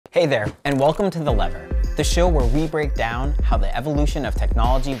Hey there, and welcome to The Lever, the show where we break down how the evolution of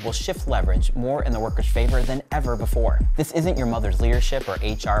technology will shift leverage more in the worker's favor than ever before. This isn't your mother's leadership or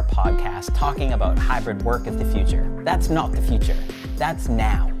HR podcast talking about hybrid work as the future. That's not the future. That's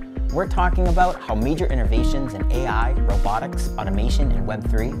now. We're talking about how major innovations in AI, robotics, automation, and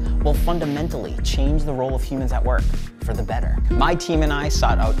Web3 will fundamentally change the role of humans at work for the better. My team and I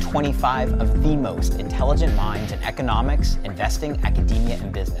sought out 25 of the most intelligent minds in economics, investing, academia,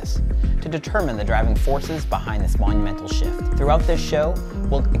 and business to determine the driving forces behind this monumental shift. Throughout this show,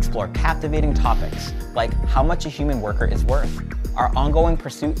 we'll explore captivating topics like how much a human worker is worth, our ongoing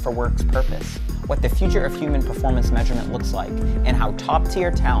pursuit for work's purpose, what the future of human performance measurement looks like, and how top-tier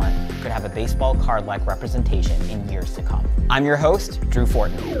talent could have a baseball card-like representation in years to come. I'm your host, Drew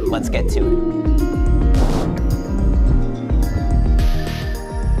Fortin. Let's get to it.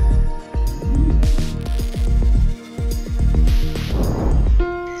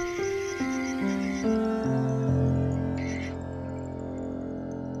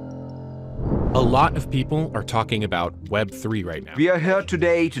 A lot of people are talking about Web3 right now. We are here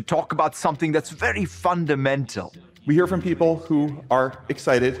today to talk about something that's very fundamental. We hear from people who are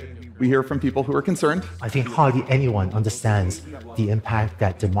excited. We hear from people who are concerned. I think hardly anyone understands the impact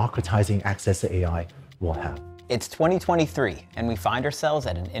that democratizing access to AI will have. It's 2023, and we find ourselves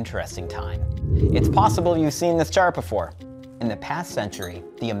at an interesting time. It's possible you've seen this chart before. In the past century,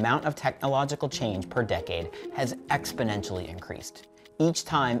 the amount of technological change per decade has exponentially increased, each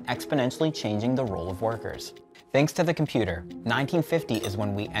time exponentially changing the role of workers. Thanks to the computer, 1950 is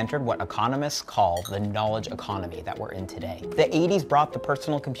when we entered what economists call the knowledge economy that we're in today. The 80s brought the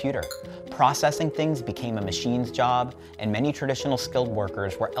personal computer. Processing things became a machine's job, and many traditional skilled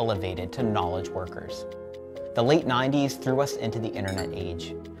workers were elevated to knowledge workers. The late 90s threw us into the internet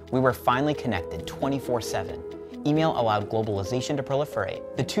age. We were finally connected 24/7. Email allowed globalization to proliferate.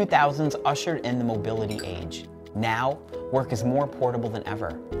 The 2000s ushered in the mobility age. Now, work is more portable than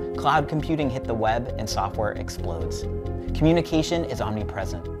ever. Cloud computing hit the web and software explodes. Communication is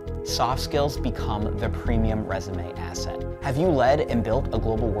omnipresent. Soft skills become the premium resume asset. Have you led and built a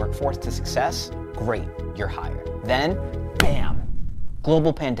global workforce to success? Great, you're hired. Then, bam,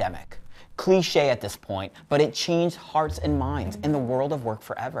 global pandemic. Cliche at this point, but it changed hearts and minds in the world of work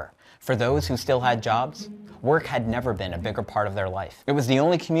forever. For those who still had jobs, work had never been a bigger part of their life. It was the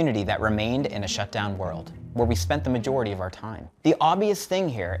only community that remained in a shutdown world, where we spent the majority of our time. The obvious thing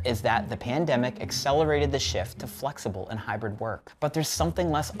here is that the pandemic accelerated the shift to flexible and hybrid work. But there's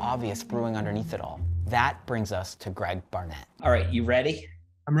something less obvious brewing underneath it all. That brings us to Greg Barnett. All right, you ready?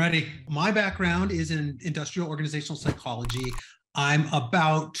 I'm ready. My background is in industrial organizational psychology. I'm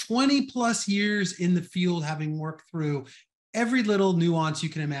about 20 plus years in the field, having worked through every little nuance you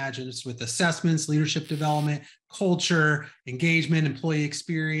can imagine. It's with assessments, leadership development, culture, engagement, employee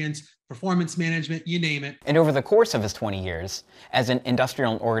experience, performance management, you name it. And over the course of his 20 years, as an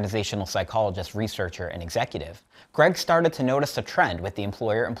industrial and organizational psychologist, researcher, and executive, Greg started to notice a trend with the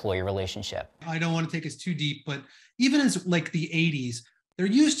employer-employee relationship. I don't want to take us too deep, but even as like the 80s, there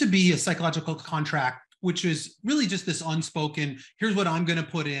used to be a psychological contract, which is really just this unspoken, here's what I'm going to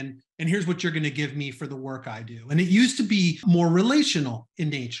put in, and here's what you're going to give me for the work I do. And it used to be more relational in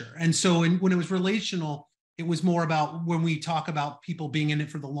nature. And so when it was relational, it was more about when we talk about people being in it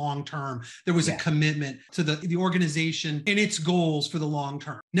for the long term, there was a commitment to the organization and its goals for the long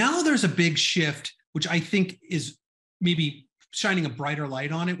term. Now there's a big shift, which I think is maybe shining a brighter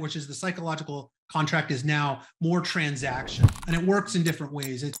light on it, which is the psychological contract is now more transaction, and it works in different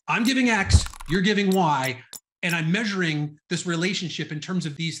ways. It's I'm giving X, you're giving Y, and I'm measuring this relationship in terms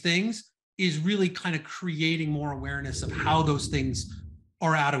of these things is really kind of creating more awareness of how those things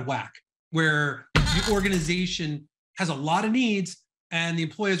are out of whack, where the organization has a lot of needs and the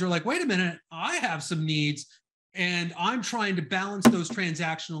employees are like, wait a minute, I have some needs and I'm trying to balance those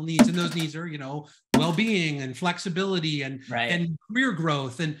transactional needs. And those needs are, well-being and flexibility and career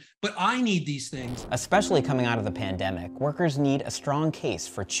growth. But I need these things. Especially coming out of the pandemic, workers need a strong case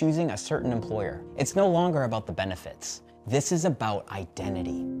for choosing a certain employer. It's no longer about the benefits. This is about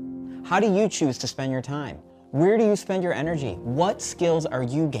identity. How do you choose to spend your time? Where do you spend your energy? What skills are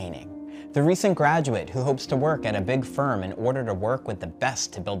you gaining? The recent graduate who hopes to work at a big firm in order to work with the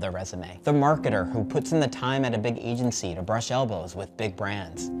best to build their resume. The marketer who puts in the time at a big agency to brush elbows with big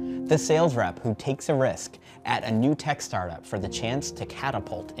brands. The sales rep who takes a risk at a new tech startup for the chance to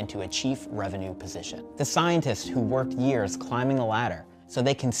catapult into a chief revenue position. The scientist who worked years climbing the ladder so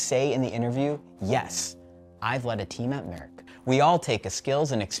they can say in the interview, yes, I've led a team at Merck. We all take a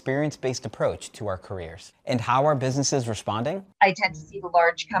skills and experience-based approach to our careers. And how are businesses responding? I tend to see the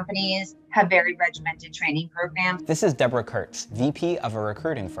large companies have very regimented training programs. This is Deborah Kurtz, VP of a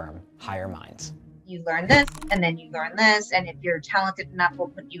recruiting firm, Higher Minds. You learn this, and then you learn this, and if you're talented enough, we'll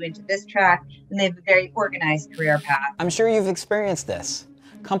put you into this track, and they have a very organized career path. I'm sure you've experienced this.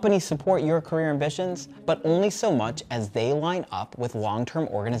 Companies support your career ambitions, but only so much as they line up with long-term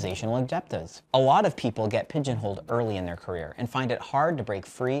organizational objectives. A lot of people get pigeonholed early in their career and find it hard to break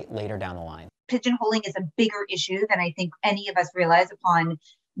free later down the line. Pigeonholing is a bigger issue than I think any of us realize upon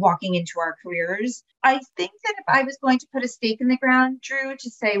walking into our careers. I think that if I was going to put a stake in the ground, Drew, to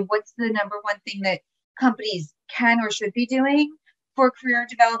say what's the number one thing that companies can or should be doing for career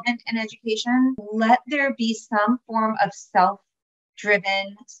development and education, let there be some form of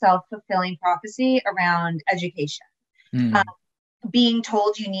self-driven, self-fulfilling prophecy around education. Being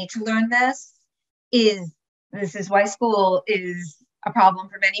told you need to learn this is why school is a problem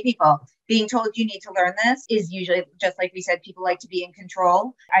for many people. Being told you need to learn this is usually, just like we said, people like to be in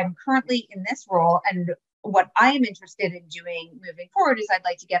control. I'm currently in this role, and what I am interested in doing moving forward is I'd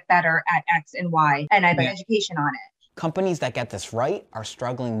like to get better at X and Y, and I'd like education on it. Companies that get this right are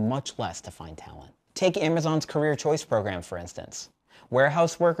struggling much less to find talent. Take Amazon's Career Choice program, for instance.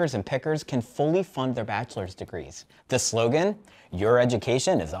 Warehouse workers and pickers can fully fund their bachelor's degrees. The slogan, "Your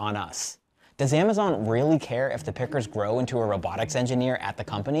education is on us." Does Amazon really care if the pickers grow into a robotics engineer at the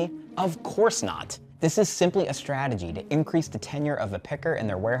company? Of course not. This is simply a strategy to increase the tenure of a picker in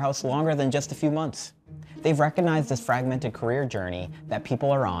their warehouse longer than just a few months. They've recognized this fragmented career journey that people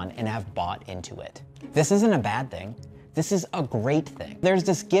are on and have bought into it. This isn't a bad thing. This is a great thing. There's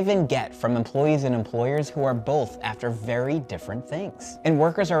this give and get from employees and employers who are both after very different things. And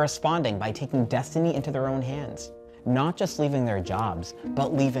workers are responding by taking destiny into their own hands. Not just leaving their jobs,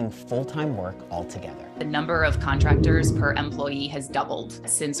 but leaving full-time work altogether. The number of contractors per employee has doubled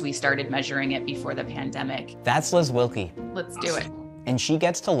since we started measuring it before the pandemic. That's Liz Wilkie. Let's do it. And she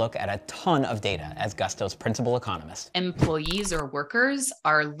gets to look at a ton of data as Gusto's principal economist. Employees or workers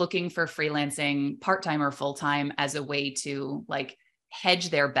are looking for freelancing part-time or full-time as a way to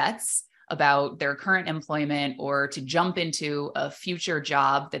hedge their bets about their current employment or to jump into a future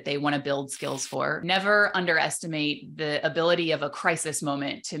job that they want to build skills for. Never underestimate the ability of a crisis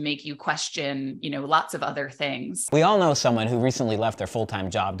moment to make you question, lots of other things. We all know someone who recently left their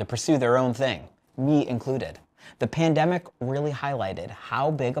full-time job to pursue their own thing, me included. The pandemic really highlighted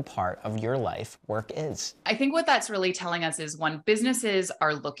how big a part of your life work is. I think what that's really telling us is, one, businesses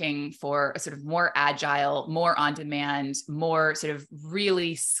are looking for a sort of more agile, more on-demand, more sort of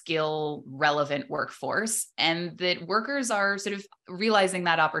really skill-relevant workforce, and that workers are sort of realizing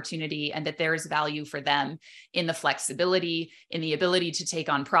that opportunity and that there is value for them in the flexibility, in the ability to take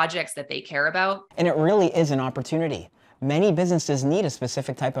on projects that they care about. And it really is an opportunity. Many businesses need a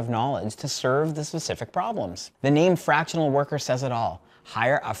specific type of knowledge to serve the specific problems. The name fractional worker says it all.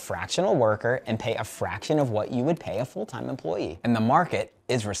 Hire a fractional worker and pay a fraction of what you would pay a full-time employee. And the market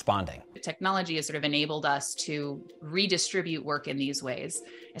is responding. Technology has sort of enabled us to redistribute work in these ways,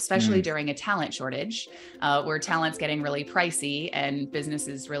 especially during a talent shortage, where talent's getting really pricey and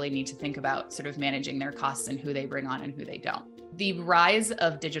businesses really need to think about sort of managing their costs and who they bring on and who they don't. The rise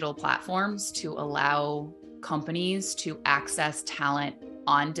of digital platforms to allow companies to access talent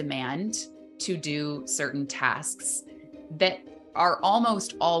on demand to do certain tasks that are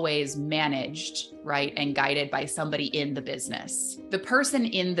almost always managed, right, and guided by somebody in the business. The person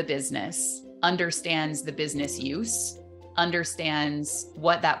in the business understands the business use, understands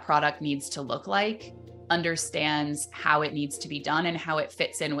what that product needs to look like, understands how it needs to be done and how it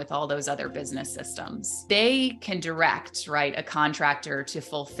fits in with all those other business systems. They can direct, right, a contractor to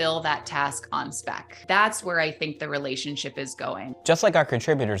fulfill that task on spec. That's where I think the relationship is going. Just like our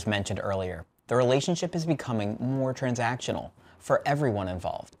contributors mentioned earlier, the relationship is becoming more transactional for everyone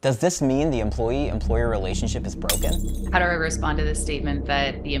involved. Does this mean the employee-employer relationship is broken? How do I respond to this statement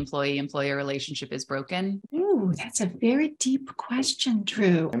that the employee-employer relationship is broken? Ooh, that's a very deep question,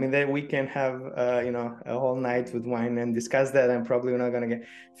 Drew. I mean, that we can have, a whole night with wine and discuss that, and probably we're not going to get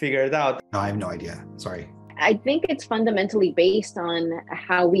figured out. I have no idea. Sorry. I think it's fundamentally based on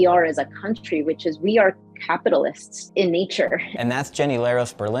how we are as a country, which is we are capitalists in nature. And that's Jenny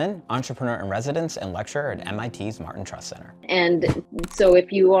Leros Berlin, entrepreneur in residence and lecturer at MIT's Martin Trust Center. And so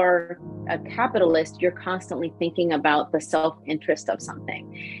if you are a capitalist, you're constantly thinking about the self-interest of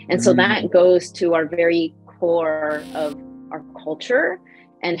something. And so that goes to our very core of our culture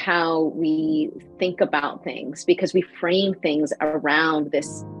and how we think about things, because we frame things around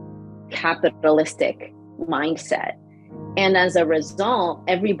this capitalistic mindset. And as a result,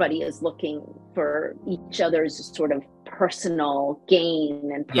 everybody is looking for each other's sort of personal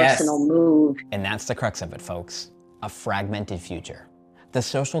gain and personal move. And that's the crux of it, folks. A fragmented future. The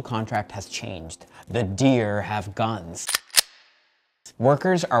social contract has changed. The deer have guns.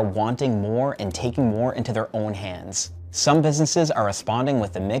 Workers are wanting more and taking more into their own hands. Some businesses are responding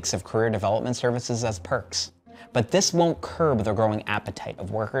with a mix of career development services as perks. But this won't curb the growing appetite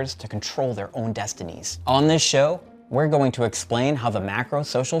of workers to control their own destinies. On this show, we're going to explain how the macro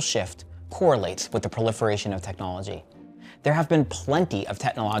social shift correlates with the proliferation of technology. There have been plenty of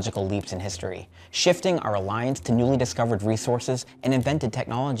technological leaps in history, shifting our reliance to newly discovered resources and invented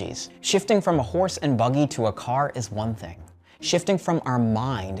technologies. Shifting from a horse and buggy to a car is one thing. Shifting from our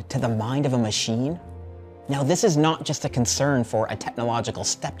mind to the mind of a machine? Now, this is not just a concern for a technological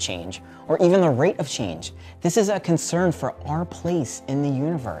step change or even the rate of change. This is a concern for our place in the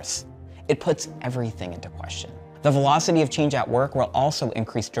universe. It puts everything into question. The velocity of change at work will also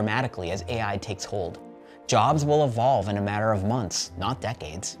increase dramatically as AI takes hold. Jobs will evolve in a matter of months, not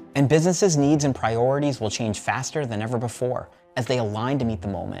decades. And businesses' needs and priorities will change faster than ever before as they align to meet the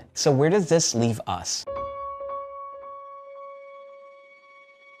moment. So where does this leave us?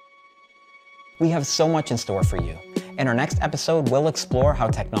 We have so much in store for you. In our next episode, we'll explore how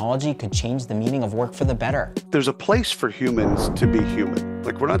technology could change the meaning of work for the better. There's a place for humans to be human.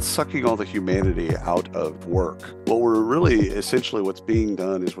 Like, we're not sucking all the humanity out of work. What we're really, essentially what's being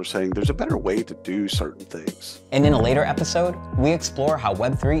done is we're saying there's a better way to do certain things. And in a later episode, we explore how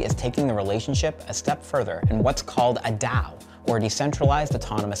Web3 is taking the relationship a step further in what's called a DAO, or a decentralized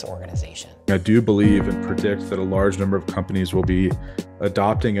autonomous organization. I do believe and predict that a large number of companies will be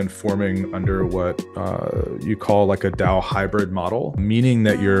adopting and forming under what you call like a DAO hybrid model, meaning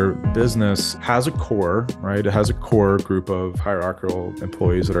that your business has a core, right? It has a core group of hierarchical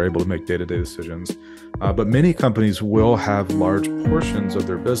employees that are able to make day-to-day decisions. But many companies will have large portions of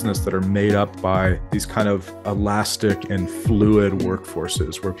their business that are made up by these kind of elastic and fluid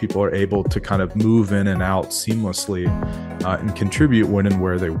workforces where people are able to kind of move in and out seamlessly and contribute when and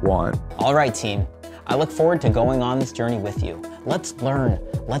where they want. All right, team. I look forward to going on this journey with you. Let's learn,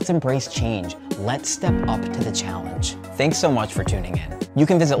 let's embrace change, let's step up to the challenge. Thanks so much for tuning in. You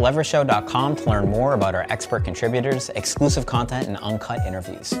can visit leverageshow.com to learn more about our expert contributors, exclusive content, and uncut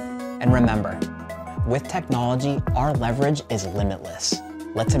interviews. And remember, with technology, our leverage is limitless.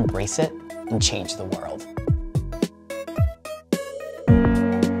 Let's embrace it and change the world.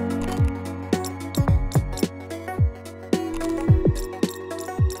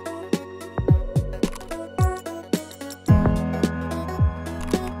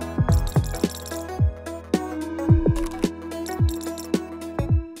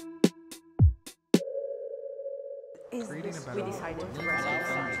 We decided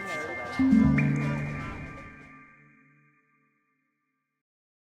to